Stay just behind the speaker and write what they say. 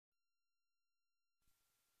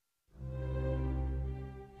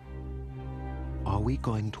we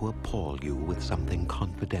going to appall you with something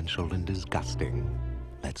confidential and disgusting?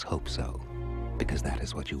 Let's hope so, because that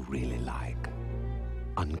is what you really like.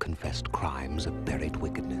 Unconfessed crimes of buried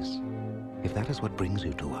wickedness. If that is what brings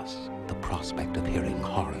you to us, the prospect of hearing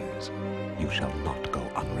horrors, you shall not go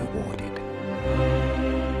unrewarded.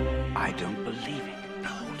 I don't believe it. The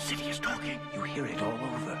whole city is talking. You hear it all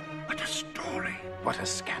over. What a story. What a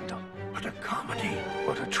scandal. What a comedy.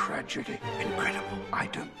 What a tragedy. Incredible. I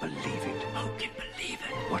don't believe it. Who can believe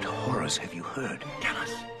it? What horrors have you heard? Tell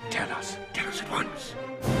us. Tell us. Tell us at once.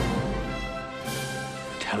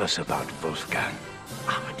 Tell us about Wolfgang.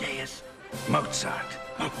 Amadeus. Mozart.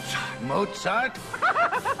 Mozart. Mozart?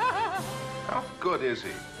 How good is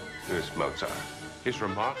he, this Mozart? He's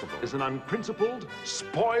remarkable. Is an unprincipled,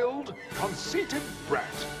 spoiled, conceited brat.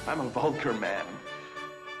 I'm a vulgar man.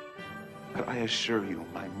 But I assure you,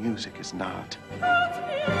 my music is not.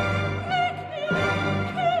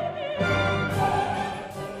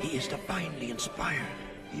 He is divinely inspired.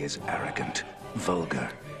 He is arrogant, vulgar,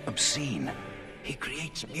 obscene. He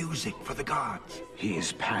creates music for the gods. He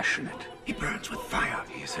is passionate. He burns with fire.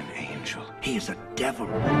 He is an angel. He is a devil.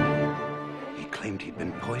 He claimed he'd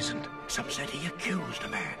been poisoned. Some said he accused a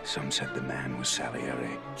man. Some said the man was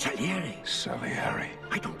Salieri. Salieri? Salieri.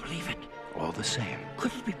 I don't believe it. All the same.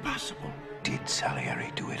 Could it be possible? Did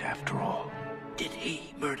Salieri do it after all? Did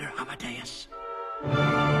he murder Amadeus?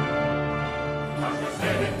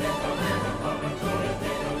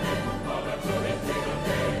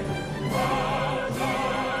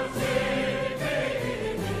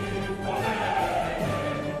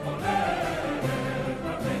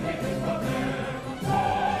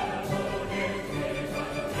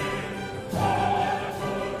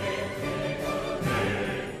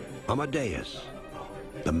 Amadeus,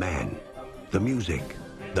 the man, the music,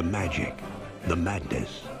 the magic, the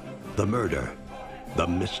madness, the murder, the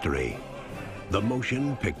mystery, the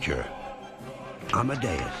motion picture.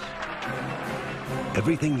 Amadeus.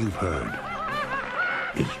 Everything you've heard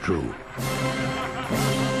is true.